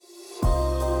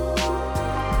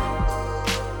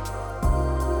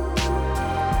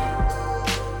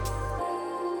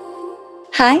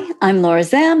Hi, I'm Laura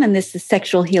Zam, and this is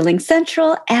Sexual Healing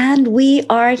Central. And we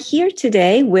are here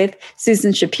today with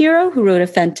Susan Shapiro, who wrote a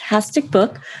fantastic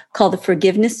book called The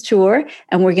Forgiveness Tour.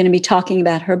 And we're going to be talking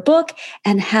about her book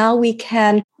and how we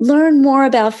can learn more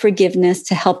about forgiveness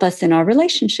to help us in our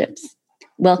relationships.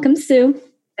 Welcome, Sue.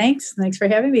 Thanks. Thanks for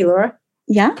having me, Laura.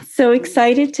 Yeah, so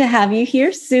excited to have you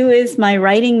here. Sue is my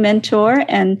writing mentor,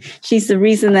 and she's the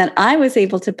reason that I was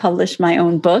able to publish my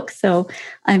own book. So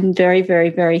I'm very, very,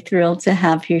 very thrilled to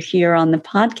have you here on the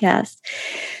podcast.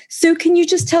 Sue, can you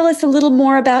just tell us a little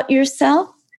more about yourself?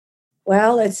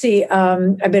 Well, let's see.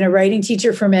 I've been a writing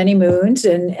teacher for many moons.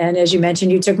 And as you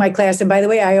mentioned, you took my class. And by the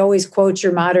way, I always quote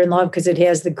Your Modern Love because it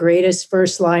has the greatest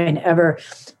first line ever.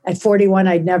 At 41,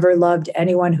 I'd never loved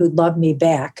anyone who'd loved me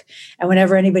back. And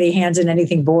whenever anybody hands in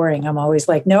anything boring, I'm always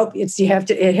like, nope,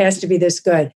 it has to be this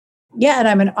good. Yeah. And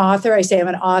I'm an author. I say I'm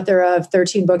an author of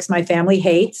 13 books my family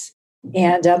hates.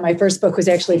 And my first book was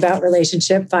actually about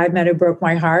relationship, 5 Men Who Broke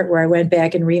My Heart, where I went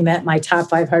back and remet my top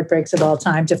 5 heartbreaks of all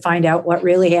time to find out what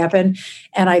really happened.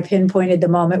 And I pinpointed the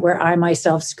moment where I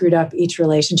myself screwed up each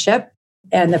relationship.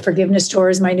 And The Forgiveness Tour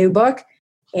is my new book.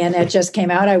 And that just came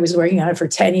out. I was working on it for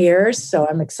 10 years. So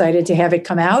I'm excited to have it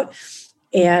come out.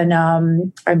 And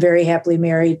I'm very happily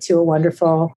married to a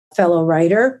wonderful fellow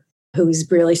writer who's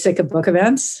really sick of book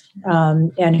events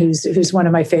and who's one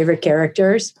of my favorite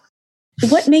characters.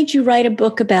 What made you write a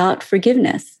book about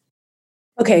forgiveness?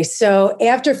 Okay, so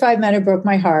after 5 Men Who Broke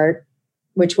My Heart,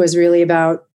 which was really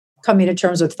about coming to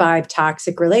terms with 5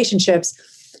 toxic relationships,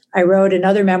 I wrote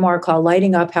another memoir called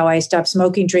Lighting Up, How I Stopped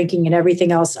Smoking, Drinking, and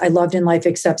Everything Else I Loved in Life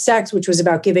Except Sex, which was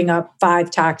about giving up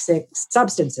 5 toxic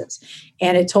substances.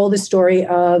 And it told the story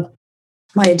of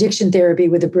my addiction therapy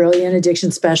with a brilliant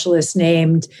addiction specialist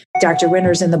named Dr.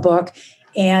 Winters in the book.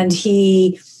 And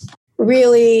he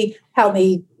really helped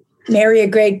me marry a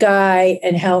great guy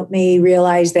and help me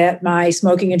realize that my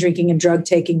smoking and drinking and drug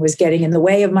taking was getting in the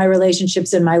way of my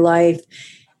relationships in my life.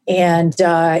 And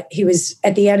he was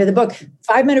at the end of the book.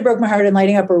 5 Men Who Broke My Heart and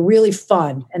Lighting Up were really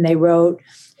fun. And they wrote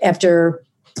after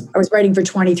I was writing for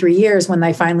 23 years when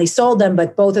I finally sold them,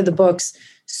 but both of the books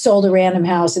sold at Random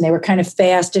House and they were kind of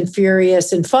fast and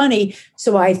furious and funny.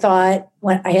 So I thought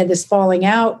when I had this falling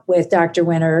out with Dr.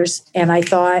 Winters, and I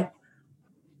thought,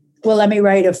 well, let me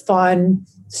write a fun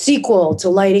sequel to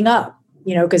Lighting Up,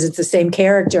 because it's the same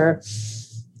character.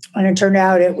 And it turned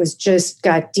out it was just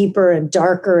got deeper and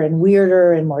darker and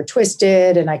weirder and more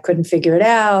twisted, and I couldn't figure it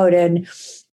out. And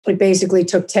it basically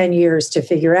took 10 years to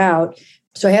figure out.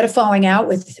 So I had a falling out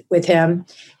with him.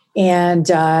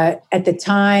 And at the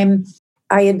time,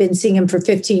 I had been seeing him for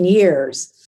 15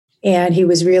 years. And he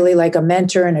was really like a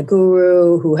mentor and a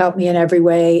guru who helped me in every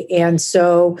way. And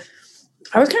so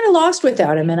I was kind of lost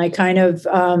without him. And I kind of,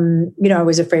 I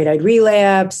was afraid I'd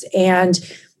relapse. And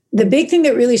the big thing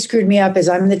that really screwed me up is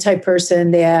I'm the type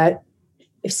person that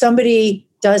if somebody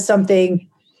does something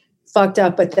fucked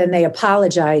up, but then they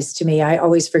apologize to me, I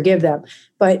always forgive them.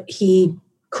 But he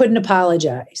couldn't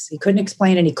apologize. He couldn't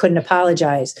explain and he couldn't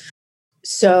apologize.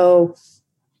 So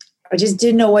I just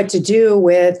didn't know what to do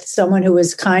with someone who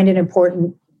was kind and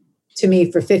important to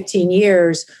me for 15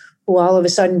 years, who all of a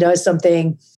sudden does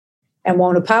something and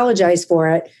won't apologize for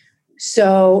it.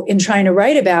 So in trying to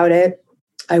write about it,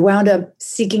 I wound up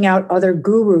seeking out other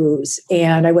gurus,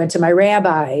 and I went to my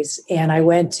rabbis, and I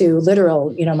went to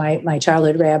my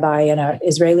childhood rabbi and an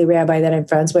Israeli rabbi that I'm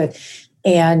friends with.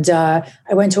 And I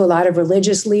went to a lot of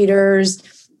religious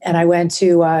leaders, and I went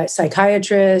to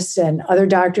psychiatrists and other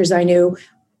doctors I knew,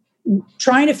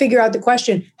 trying to figure out the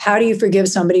question, how do you forgive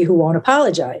somebody who won't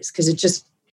apologize? Because it just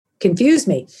confused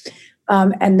me.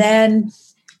 And then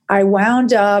I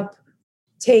wound up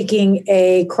taking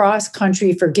a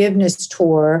cross-country forgiveness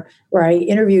tour where I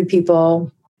interviewed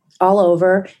people all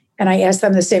over, and I asked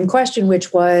them the same question,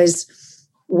 which was,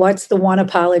 what's the one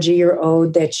apology you're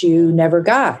owed that you never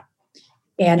got?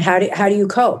 And how do you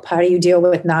cope? How do you deal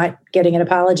with not getting an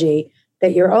apology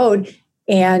that you're owed?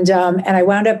 And I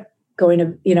wound up going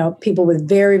to people with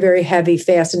very, very heavy,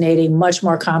 fascinating, much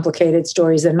more complicated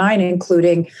stories than mine,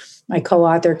 including my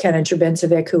co-author, Kenan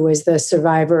Trebincevic, who was the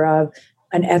survivor of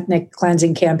an ethnic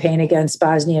cleansing campaign against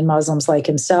Bosnian Muslims like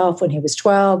himself when he was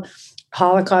 12,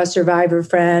 Holocaust survivor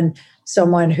friend,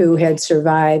 someone who had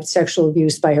survived sexual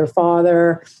abuse by her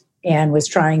father and was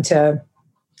trying to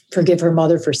forgive her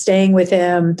mother for staying with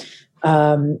him,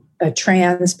 a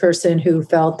trans person who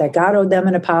felt that God owed them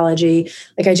an apology.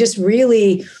 Like I just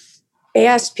really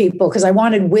asked people, because I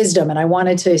wanted wisdom and I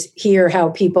wanted to hear how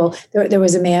people, there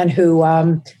was a man who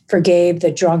forgave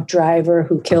the drunk driver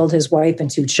who killed his wife and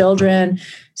 2 children.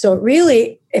 So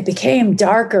it became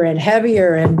darker and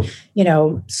heavier, and,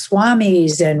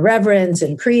 swamis and reverends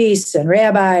and priests and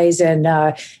rabbis. And,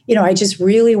 I just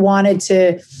really wanted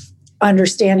to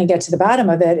understand and get to the bottom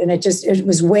of it. And it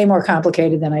was way more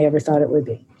complicated than I ever thought it would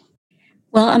be.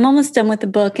 Well, I'm almost done with the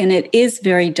book, and it is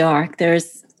very dark.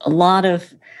 There's a lot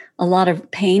of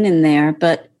pain in there,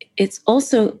 but it's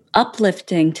also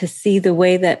uplifting to see the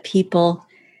way that people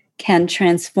can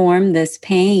transform this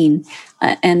pain,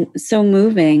 and so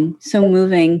moving.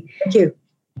 Thank you.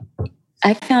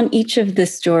 I found each of the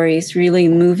stories really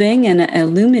moving and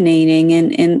illuminating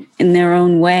in their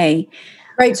own way.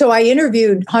 Right. So I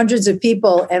interviewed hundreds of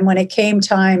people, and when it came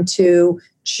time to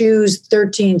choose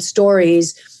 13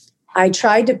 stories, I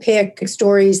tried to pick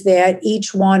stories that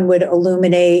each one would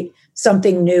illuminate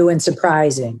something new and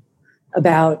surprising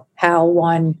about how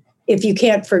one, if you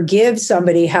can't forgive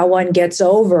somebody, how one gets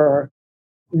over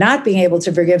not being able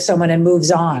to forgive someone and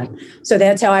moves on. So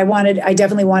that's how I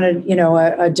definitely wanted,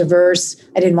 a diverse,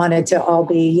 I didn't want it to all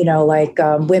be,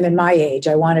 women my age.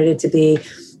 I wanted it to be,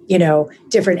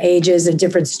 different ages and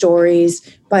different stories.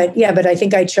 But I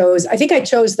think I chose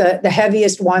the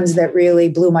heaviest ones that really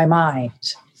blew my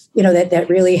mind. That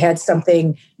really had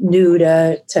something new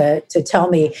to tell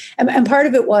me. And part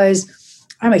of it was,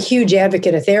 I'm a huge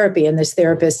advocate of therapy, and this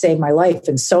therapist saved my life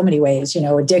in so many ways,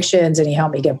 addictions, and he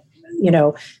helped me get,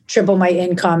 triple my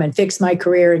income and fix my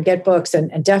career and get books,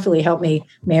 and definitely helped me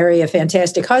marry a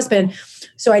fantastic husband.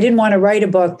 So I didn't want to write a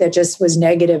book that just was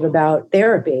negative about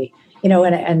therapy,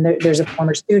 and there's a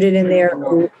former student in there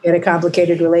who had a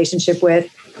complicated relationship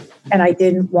with, and I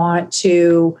didn't want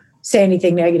to say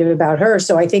anything negative about her.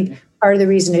 So I think part of the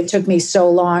reason it took me so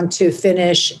long to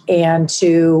finish and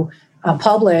to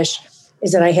publish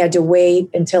is that I had to wait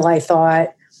until I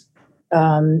thought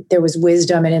there was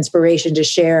wisdom and inspiration to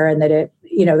share, and that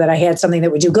that I had something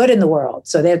that would do good in the world.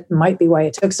 So that might be why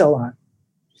it took so long.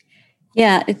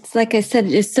 Yeah, it's like I said,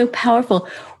 it's so powerful.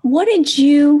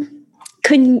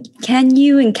 Can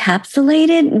you encapsulate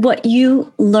it, what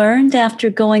you learned after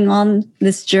going on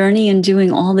this journey and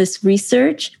doing all this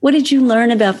research? What did you learn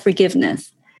about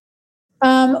forgiveness?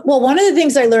 Well, one of the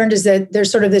things I learned is that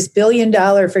there's sort of this $1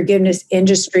 billion forgiveness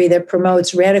industry that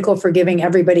promotes radical forgiving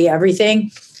everybody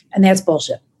everything, and that's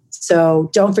bullshit.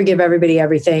 So don't forgive everybody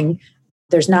everything.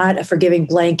 There's not a forgiving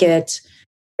blanket.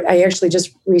 I actually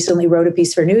just recently wrote a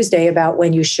piece for Newsday about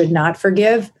when you should not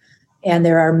forgive. And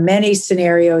there are many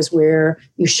scenarios where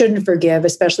you shouldn't forgive,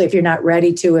 especially if you're not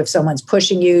ready to, if someone's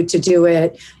pushing you to do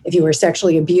it, if you were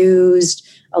sexually abused.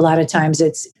 A lot of times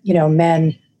it's,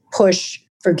 men push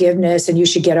forgiveness and you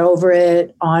should get over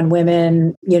it on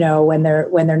women, when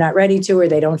they're not ready to, or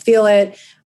they don't feel it,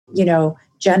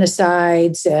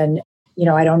 genocides. And,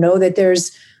 I don't know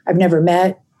that I've never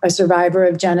met a survivor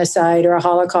of genocide or a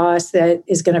Holocaust that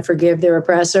is going to forgive their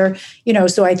oppressor.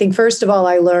 So I think, first of all,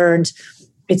 I learned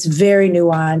it's very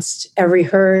nuanced. Every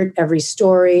hurt, every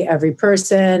story, every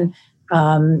person,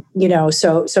 so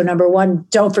number one,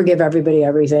 don't forgive everybody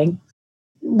everything.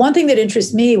 One thing that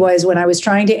interests me was when I was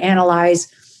trying to analyze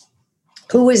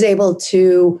who was able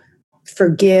to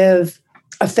forgive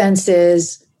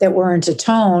offenses that weren't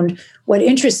atoned, what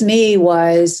interests me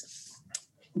was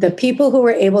the people who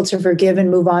were able to forgive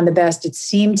and move on the best, it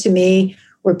seemed to me,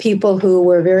 were people who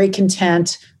were very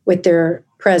content with their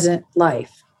present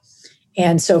life.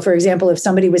 And so, for example, if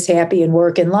somebody was happy in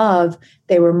work and love,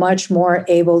 they were much more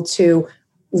able to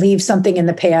leave something in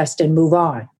the past and move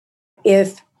on.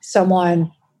 If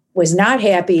someone was not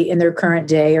happy in their current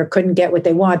day or couldn't get what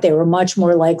they want, they were much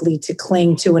more likely to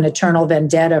cling to an eternal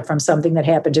vendetta from something that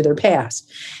happened to their past.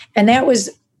 And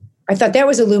I thought that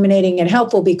was illuminating and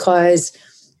helpful, because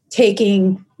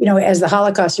taking, as the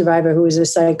Holocaust survivor who was a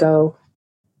psychotherapist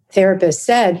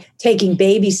said, taking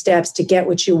baby steps to get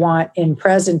what you want in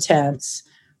present tense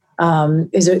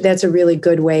that's a really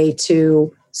good way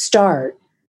to start.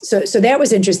 So that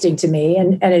was interesting to me.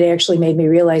 And it actually made me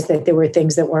realize that there were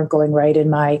things that weren't going right in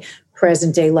my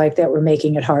present day life that were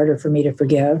making it harder for me to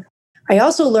forgive. I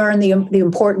also learned the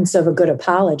importance of a good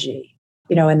apology.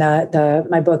 And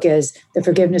my book is The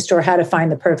Forgiveness Tour, How to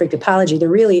Find the Perfect Apology. There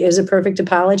really is a perfect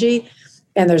apology.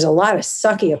 And there's a lot of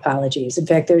sucky apologies. In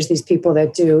fact, there's these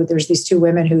 2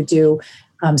 women who do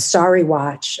Sorry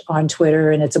Watch on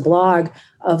Twitter. And it's a blog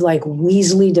of like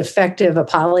weaselly defective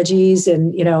apologies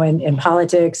in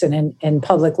politics and in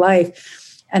public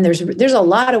life. And there's a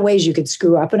lot of ways you could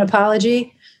screw up an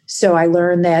apology. So I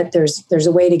learned that there's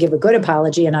a way to give a good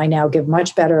apology, and I now give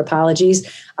much better apologies.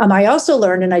 I also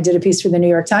learned, and I did a piece for the New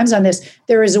York Times on this,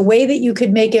 there is a way that you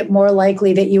could make it more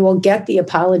likely that you will get the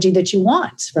apology that you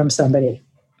want from somebody.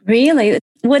 Really?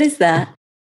 What is that?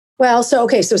 Well, so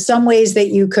some ways that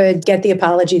you could get the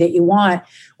apology that you want.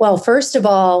 Well, first of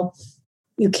all,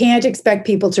 you can't expect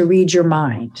people to read your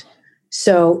mind.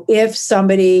 So if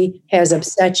somebody has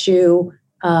upset you,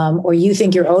 or you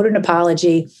think you're owed an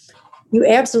apology, you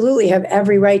absolutely have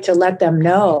every right to let them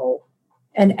know.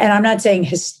 And I'm not saying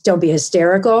don't be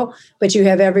hysterical, but you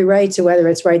have every right to, whether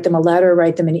it's write them a letter,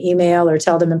 write them an email, or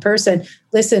tell them in person,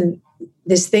 listen,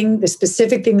 the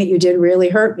specific thing that you did really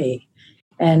hurt me.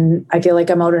 And I feel like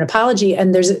I'm owed an apology.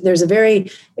 And there's a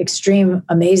very extreme,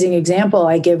 amazing example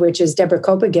I give, which is Deborah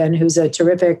Kopagin, who's a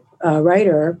terrific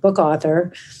writer, book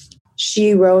author.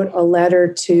 She wrote a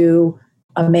letter to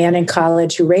a man in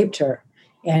college who raped her.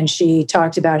 And she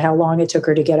talked about how long it took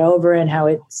her to get over and how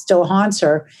it still haunts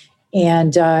her.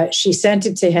 And she sent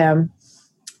it to him.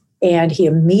 And he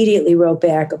immediately wrote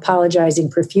back,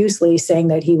 apologizing profusely, saying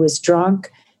that he was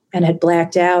drunk and had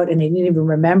blacked out and he didn't even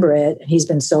remember it. And he's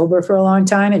been sober for a long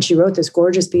time. And she wrote this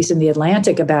gorgeous piece in The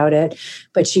Atlantic about it.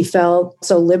 But she felt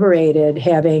so liberated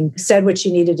having said what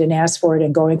she needed and asked for it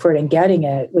and going for it and getting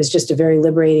it. It was just a very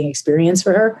liberating experience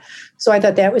for her. So I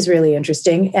thought that was really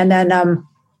interesting. And then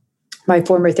my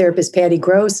former therapist, Patty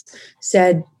Gross,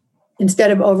 said,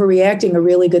 instead of overreacting, a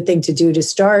really good thing to do to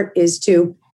start is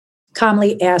to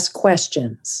calmly ask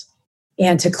questions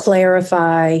and to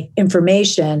clarify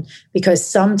information, because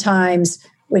sometimes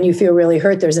when you feel really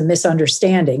hurt, there's a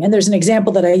misunderstanding. And there's an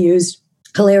example that I used.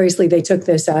 Hilariously, they took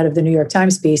this out of the New York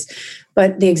Times piece.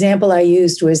 But the example I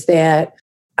used was that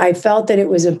I felt that it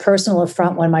was a personal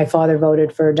affront when my father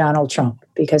voted for Donald Trump,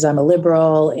 because I'm a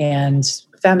liberal and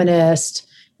feminist,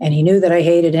 and he knew that I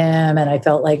hated him. And I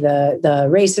felt like the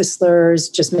racist slurs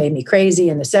just made me crazy,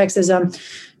 and the sexism.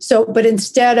 So, but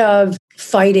instead of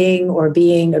fighting or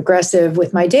being aggressive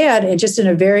with my dad, and just in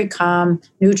a very calm,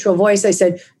 neutral voice, I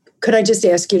said, could I just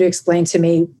ask you to explain to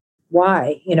me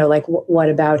why, what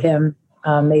about him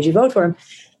made you vote for him?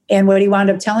 And what he wound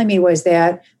up telling me was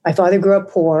that my father grew up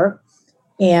poor,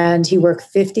 and he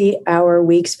worked 50-hour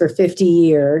weeks for 50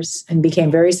 years and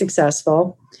became very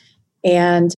successful.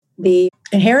 And the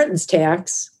inheritance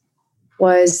tax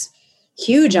was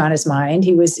huge on his mind.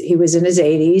 He was in his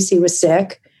 80s. He was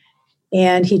sick.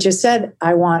 And he just said,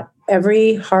 I want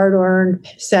every hard-earned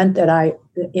cent that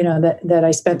that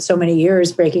I spent so many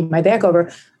years breaking my back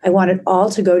over. I want it all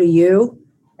to go to you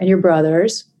and your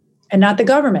brothers and not the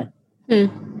government. So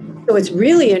what's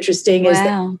really interesting is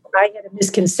that I had a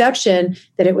misconception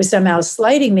that it was somehow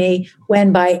slighting me,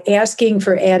 when by asking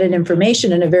for added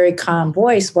information in a very calm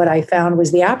voice, what I found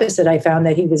was the opposite. I found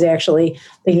that he was actually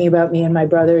thinking about me and my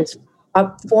brothers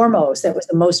up foremost. That was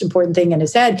the most important thing in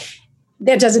his head.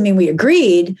 That doesn't mean we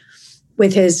agreed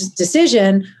with his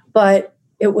decision, but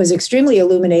it was extremely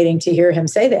illuminating to hear him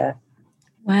say that.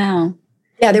 Wow.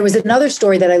 Yeah, there was another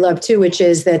story that I love too, which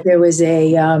is that there was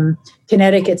a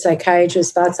Connecticut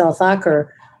psychiatrist, Vatsal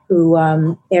Thakur, who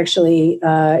actually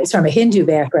is from a Hindu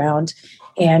background.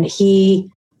 And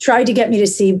he tried to get me to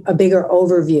see a bigger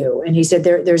overview. And he said,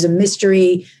 there's a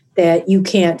mystery that you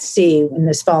can't see in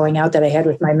this falling out that I had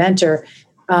with my mentor.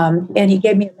 And he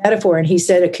gave me a metaphor, and he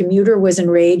said a commuter was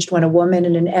enraged when a woman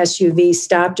in an SUV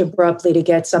stopped abruptly to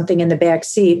get something in the back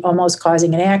seat, almost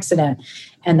causing an accident.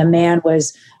 And the man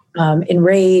was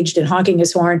enraged and honking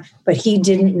his horn, but he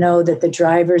didn't know that the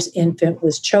driver's infant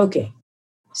was choking.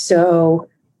 So,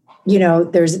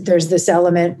 there's this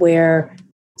element where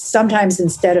sometimes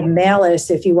instead of malice,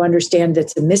 if you understand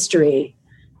it's a mystery,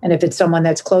 and if it's someone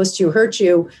that's close to you, hurt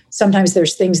you, sometimes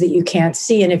there's things that you can't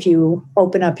see. And if you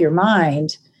open up your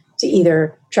mind to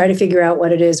either try to figure out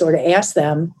what it is or to ask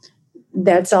them,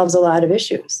 that solves a lot of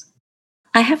issues.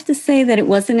 I have to say that it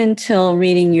wasn't until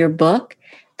reading your book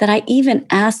that I even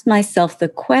asked myself the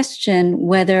question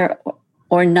whether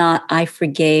or not I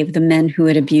forgave the men who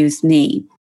had abused me.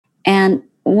 And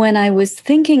when I was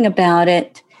thinking about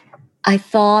it, I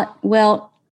thought,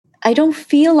 well, I don't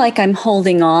feel like I'm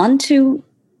holding on to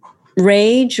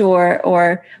rage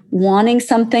or wanting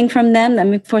something from them. I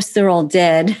mean, of course, they're all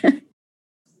dead.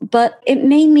 But it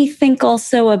made me think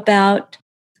also about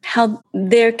how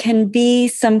there can be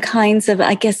some kinds of,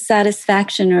 I guess,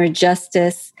 satisfaction or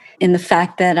justice in the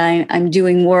fact that I'm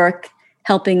doing work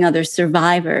helping other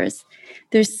survivors.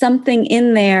 There's something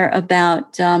in there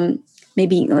about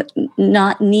maybe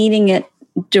not needing it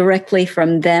directly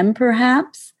from them,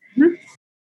 perhaps. Mm-hmm.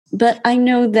 But I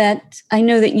know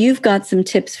that you've got some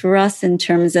tips for us in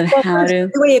terms of how to.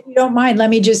 Wait, if you don't mind, let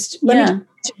me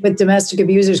with domestic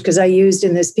abusers, because I used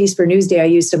in this piece for Newsday, I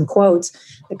used some quotes.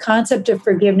 The concept of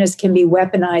forgiveness can be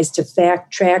weaponized to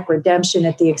fact track redemption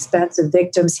at the expense of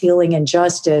victims' healing and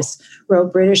justice,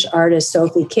 wrote British artist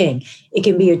Sophie King. It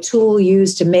can be a tool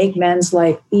used to make men's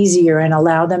life easier and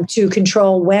allow them to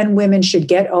control when women should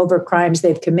get over crimes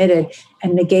they've committed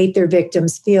and negate their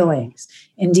victims' feelings.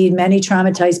 Indeed, many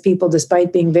traumatized people,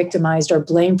 despite being victimized, are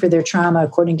blamed for their trauma,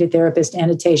 according to therapist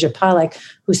Anastasia Pollack,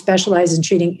 who specializes in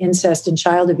treating incest and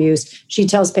child abuse. She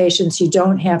tells patients, you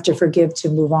don't have to forgive to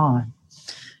move on.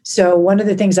 So one of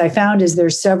the things I found is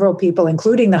there's several people,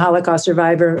 including the Holocaust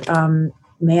survivor,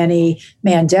 Manny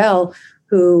Mandel,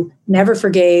 who never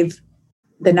forgave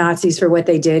the Nazis for what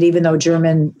they did, even though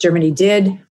Germany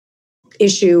did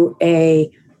issue an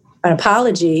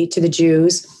apology to the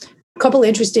Jews. A couple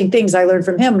interesting things I learned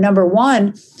from him. Number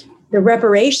one, the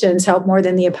reparations helped more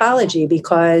than the apology,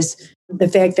 because the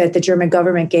fact that the German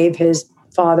government gave his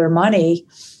father money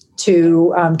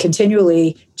to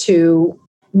continually to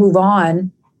move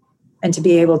on and to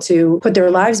be able to put their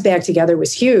lives back together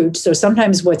was huge. So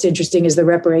sometimes what's interesting is the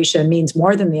reparation means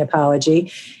more than the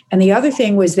apology. And the other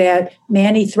thing was that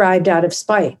Manny thrived out of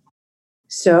spite.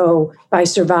 So by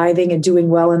surviving and doing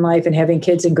well in life and having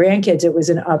kids and grandkids, it was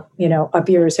an up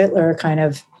yours Hitler kind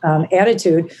of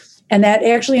attitude. And that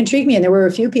actually intrigued me. And there were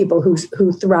a few people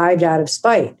who thrived out of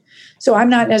spite. So I'm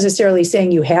not necessarily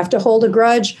saying you have to hold a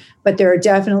grudge, but there are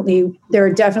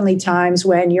definitely times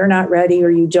when you're not ready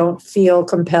or you don't feel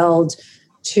compelled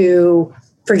to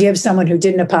forgive someone who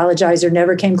didn't apologize or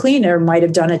never came clean or might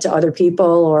have done it to other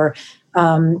people or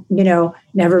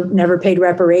never paid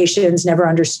reparations, never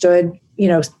understood,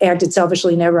 acted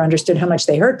selfishly, never understood how much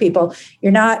they hurt people.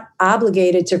 You're not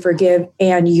obligated to forgive,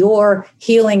 and your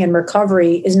healing and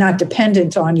recovery is not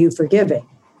dependent on you forgiving.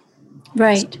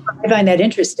 Right. So I find that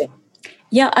interesting.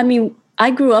 Yeah, I mean, I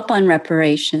grew up on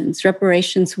reparations.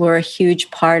 Reparations were a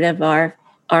huge part of our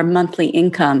monthly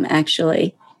income,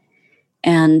 actually.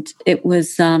 And it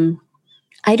was,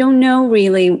 I don't know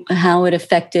really how it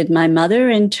affected my mother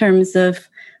in terms of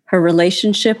her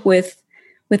relationship with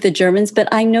the Germans, but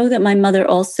I know that my mother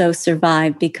also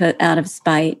survived because out of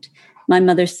spite. My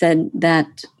mother said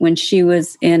that when she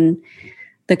was in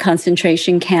the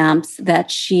concentration camps,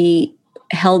 that she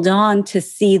held on to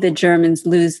see the Germans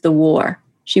lose the war.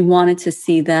 She wanted to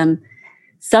see them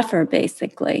suffer,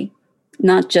 basically,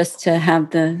 not just to have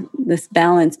this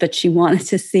balance, but she wanted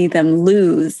to see them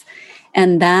lose.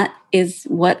 And that is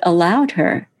what allowed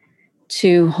her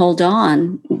to hold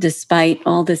on despite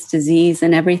all this disease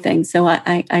and everything. So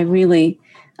I really,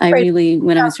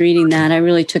 when I was reading that, I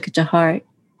really took it to heart.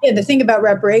 Yeah, the thing about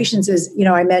reparations is,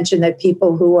 I mentioned that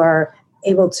people who are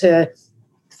able to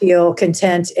feel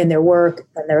content in their work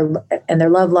and their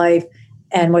love life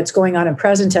and what's going on in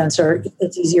present tense,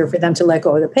 it's easier for them to let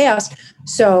go of the past.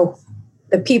 So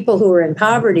the people who were in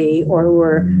poverty or who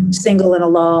were single and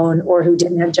alone or who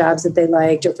didn't have jobs that they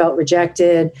liked or felt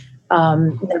rejected,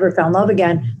 never found love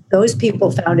again, those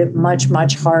people found it much,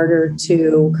 much harder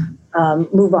to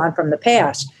move on from the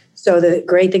past. So the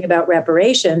great thing about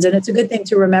reparations, and it's a good thing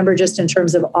to remember just in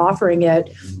terms of offering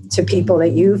it to people that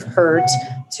you've hurt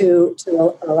to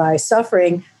allay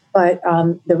suffering, but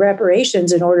the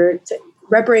reparations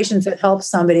reparations that help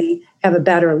somebody have a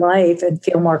better life and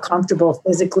feel more comfortable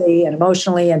physically and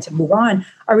emotionally and to move on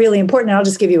are really important. And I'll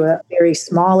just give you a very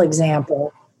small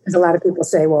example. Because a lot of people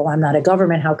say, well, I'm not a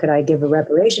government. How could I give a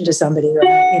reparation to somebody? Or,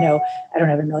 I don't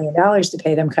have $1 million to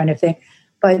pay them kind of thing.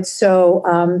 But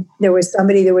so there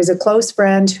was a close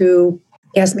friend who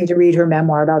asked me to read her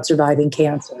memoir about surviving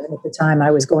cancer. And at the time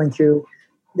I was going through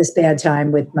this bad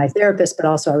time with my therapist, but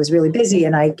also I was really busy.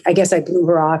 And I guess I blew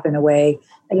her off in a way.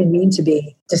 I didn't mean to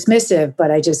be dismissive, but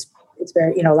it's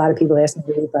very, a lot of people ask me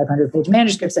to read 500-page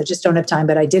manuscripts. I just don't have time,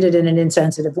 but I did it in an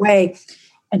insensitive way.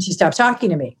 And she stopped talking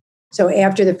to me. So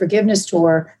after the forgiveness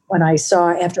tour,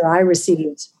 after I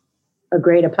received a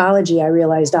great apology, I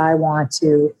realized I want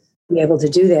to be able to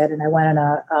do that. And I went on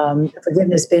a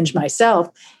forgiveness binge myself.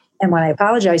 And when I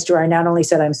apologized to her, I not only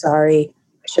said, I'm sorry,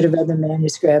 I should have read the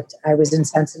manuscript. I was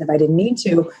insensitive. I didn't mean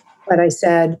to. But I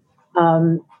said,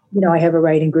 I have a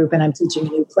writing group and I'm teaching a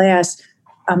new class.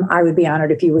 I would be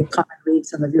honored if you would come and read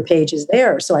some of your pages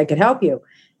there so I could help you.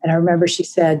 And I remember she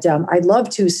said, I'd love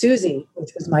to, Susie,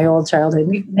 which was my old childhood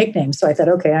nickname. So I thought,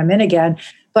 okay, I'm in again.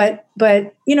 But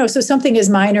so something as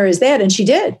minor as that. And she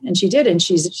did. And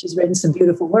she's written some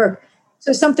beautiful work.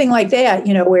 So something like that,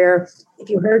 where if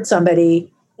you hurt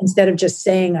somebody, instead of just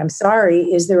saying, I'm sorry,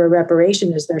 is there a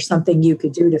reparation? Is there something you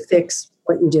could do to fix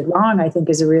what you did wrong? I think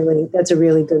that's a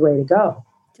really good way to go.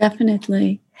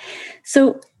 Definitely.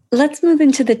 So let's move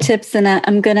into the tips, and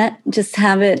I'm going to just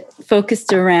have it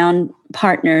focused around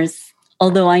partners,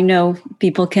 although I know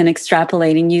people can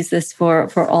extrapolate and use this for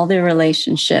all their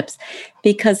relationships,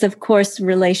 because of course,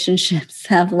 relationships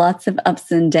have lots of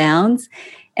ups and downs.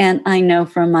 And I know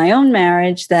from my own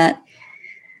marriage that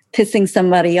pissing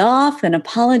somebody off and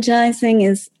apologizing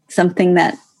is something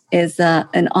that is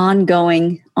an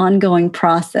ongoing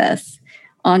process,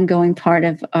 ongoing part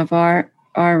of our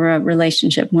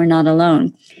relationship. We're not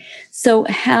alone. So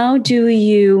how do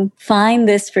you find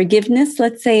this forgiveness?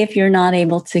 Let's say if you're not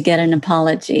able to get an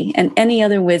apology, and any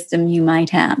other wisdom you might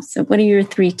have. So what are your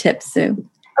 3 tips, Sue?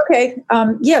 Okay.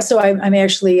 So I'm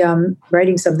actually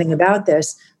writing something about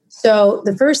this. So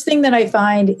the first thing that I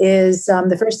find is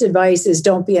the first advice is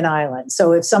don't be an island.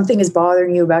 So if something is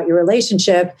bothering you about your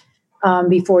relationship,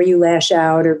 before you lash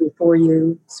out or before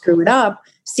you screw it up,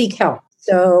 seek help.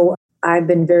 So I've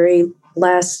been very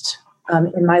blessed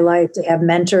in my life to have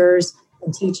mentors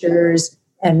and teachers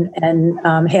and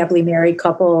happily married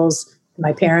couples,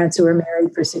 my parents who were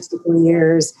married for 64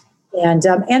 years, and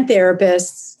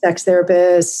therapists, sex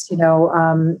therapists,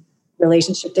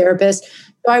 relationship therapists.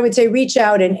 So I would say reach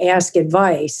out and ask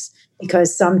advice,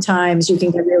 because sometimes you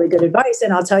can get really good advice.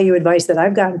 And I'll tell you advice that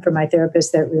I've gotten from my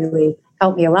therapist that really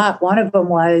helped me a lot. One of them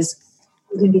was,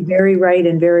 you can be very right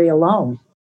and very alone.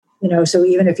 So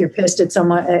even if you're pissed at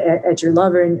someone, at your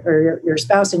lover or your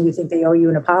spouse, and you think they owe you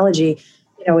an apology,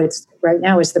 it's right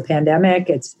now, it's the pandemic.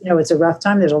 It's a rough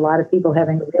time. There's a lot of people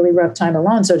having a really rough time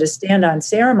alone. So to stand on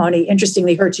ceremony,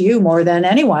 interestingly, hurts you more than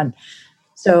anyone.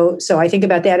 So I think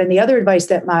about that. And the other advice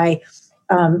that my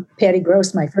Patty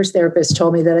Gross, my first therapist,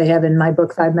 told me that I have in my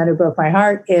book, 5 Men Who Broke My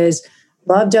Heart, is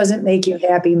love doesn't make you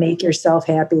happy. Make yourself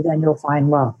happy. Then you'll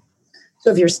find love. So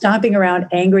if you're stomping around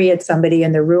angry at somebody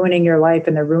and they're ruining your life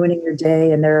and they're ruining your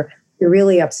day and you're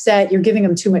really upset, you're giving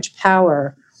them too much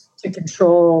power to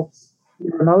control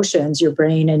your emotions, your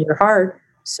brain, and your heart.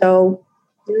 So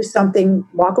do something,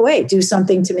 walk away, do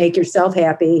something to make yourself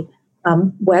happy,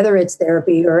 whether it's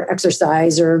therapy or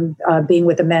exercise or being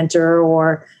with a mentor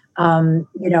or,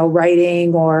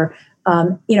 writing or,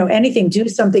 anything. Do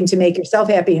something to make yourself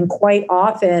happy. And quite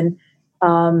often,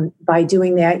 by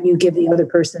doing that, you give the other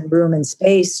person room and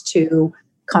space to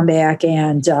come back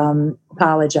and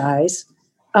apologize.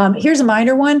 Here's a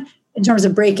minor one in terms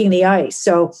of breaking the ice.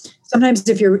 So sometimes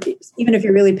even if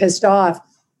you're really pissed off,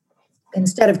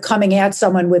 instead of coming at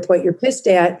someone with what you're pissed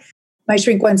at, my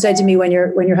shrink once said to me, when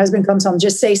your husband comes home,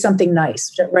 just say something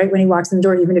nice, right when he walks in the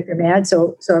door, even if you're mad.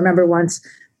 So I remember once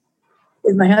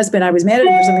with my husband, I was mad at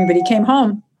him for something, but he came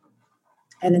home.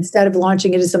 And instead of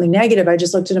launching into something negative, I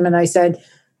just looked at him and I said,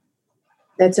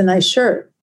 "That's a nice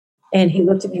shirt." And he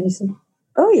looked at me and he said,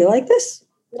 "Oh, you like this?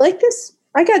 You like this?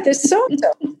 I got this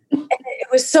so-and-so." And it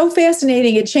was so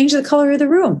fascinating. It changed the color of the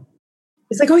room.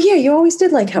 It's like, "Oh yeah, you always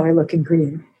did like how I look in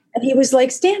green." And he was like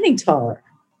standing taller.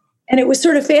 And it was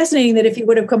sort of fascinating that if he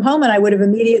would have come home and I would have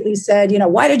immediately said,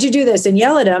 "Why did you do this?" and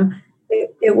yell at him,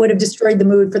 it would have destroyed the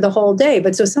mood for the whole day.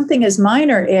 But so something as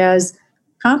minor as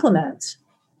compliments,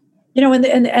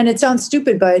 and it sounds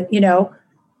stupid, but,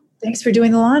 thanks for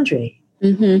doing the laundry.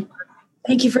 Mm-hmm.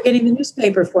 Thank you for getting the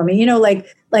newspaper for me.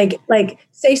 Like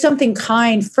say something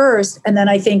kind first. And then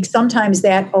I think sometimes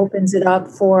that opens it up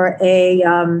for a,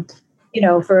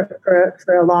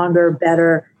 for a longer,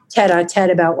 better tete-a-tete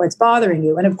about what's bothering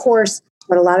you. And of course,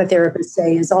 what a lot of therapists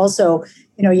say is also,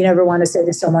 you never want to say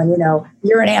to someone,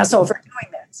 "You're an asshole for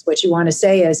doing this." What you want to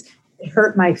say is, "It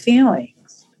hurt my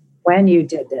feelings when you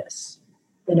did this."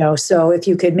 So if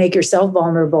you could make yourself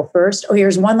vulnerable first. Oh,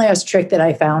 here's one last trick that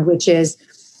I found, which is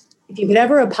if you could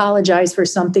ever apologize for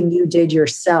something you did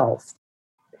yourself,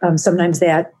 sometimes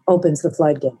that opens the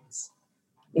floodgates.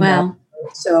 Wow.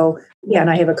 So, yeah, and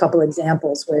I have a couple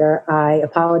examples where I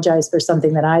apologized for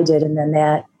something that I did, and then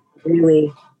that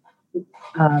really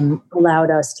allowed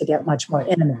us to get much more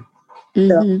intimate. Mm-hmm.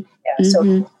 So,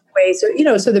 yeah,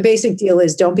 Mm-hmm. so the basic deal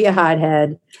is don't be a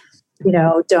hothead.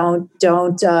 Don't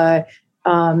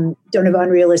have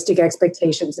unrealistic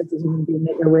expectations that the human being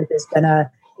that you're with is going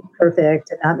to be perfect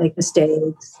and not make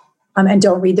mistakes. And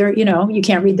don't read their, you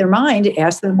can't read their mind.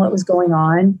 Ask them what was going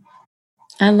on.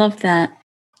 I love that.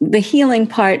 The healing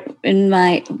part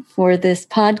for this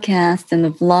podcast and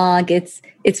the vlog,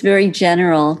 it's very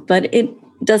general, but it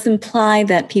does imply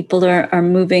that people are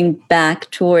moving back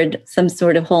toward some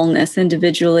sort of wholeness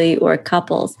individually or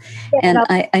couples. Yeah, and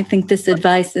I think this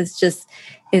advice is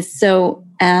so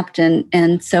apt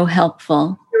and so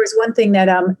helpful. There was one thing that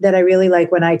I really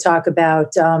like when I talk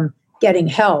about getting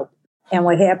help. And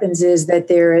what happens is that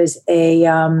there's a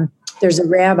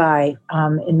rabbi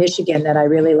in Michigan that I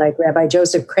really like, Rabbi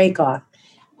Joseph Krakoff,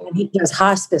 and he does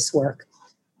hospice work.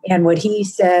 And what he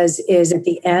says is at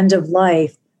the end of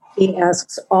life, he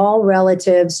asks all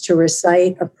relatives to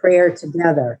recite a prayer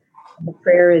together. And the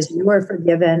prayer is, you are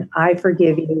forgiven. I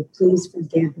forgive you. Please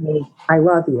forgive me. I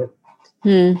love you.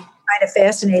 Kind of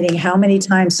fascinating how many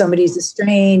times somebody's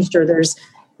estranged or there's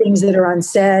things that are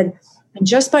unsaid. And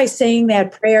just by saying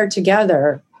that prayer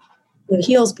together, it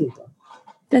heals people.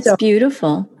 That's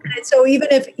beautiful. And so even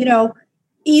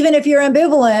if you're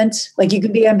ambivalent, like you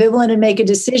can be ambivalent and make a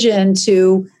decision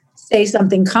to say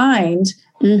something kind,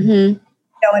 and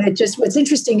it just, what's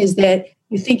interesting is that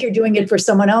you think you're doing it for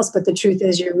someone else, but the truth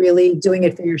is you're really doing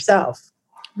it for yourself.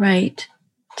 Right.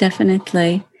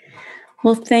 Definitely.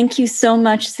 Well, thank you so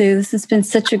much, Sue. This has been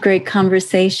such a great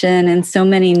conversation and so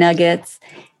many nuggets.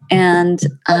 And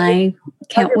I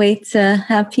can't wait to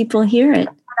have people hear it.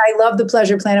 I love the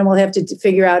pleasure plan, and we'll have to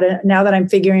figure out, now that I'm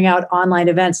figuring out online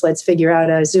events, let's figure out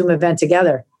a Zoom event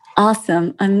together.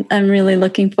 Awesome. I'm really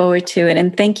looking forward to it.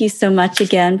 And thank you so much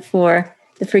again for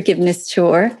the Forgiveness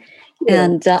Tour. Yeah.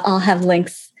 And I'll have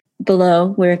links below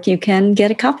where you can get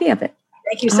a copy of it.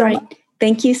 Thank you so much.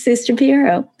 Thank you, Sue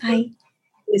Shapiro. Bye. See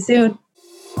you soon.